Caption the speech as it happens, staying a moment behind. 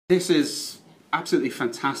This is absolutely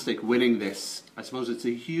fantastic, winning this. I suppose it's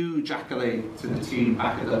a huge accolade to the team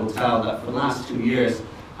back at the hotel that for the last 2 years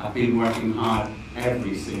have been working hard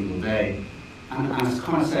every single day. And as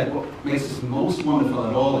Corry said, what makes this most wonderful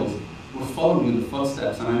at all is we're following in the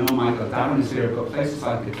footsteps. And I know Michael Darren is here, but places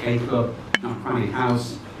like the K Club, Knockcranny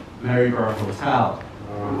House, Maryborough Hotel,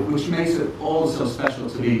 which makes it all so special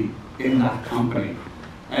to be in that company.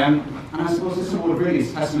 And I suppose this award really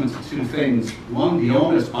is testament to two things. One, the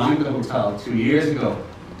owners buying the hotel 2 years ago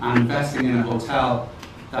and investing in a hotel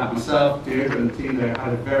that myself, Deirdre and the team there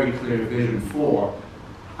had a very clear vision for.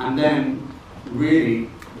 And then really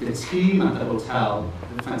the team at the hotel,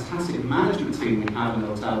 the fantastic management team we have in the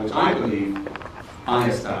hotel, which I believe,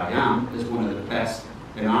 biased that I am, is one of the best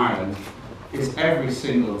in Ireland, is every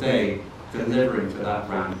single day delivering to that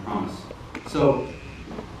brand promise. So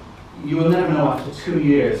you will never know after 2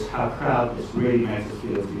 years how proud this really makes us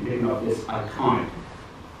feel to be picking up this iconic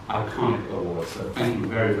award. So thank you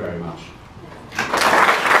very, very much.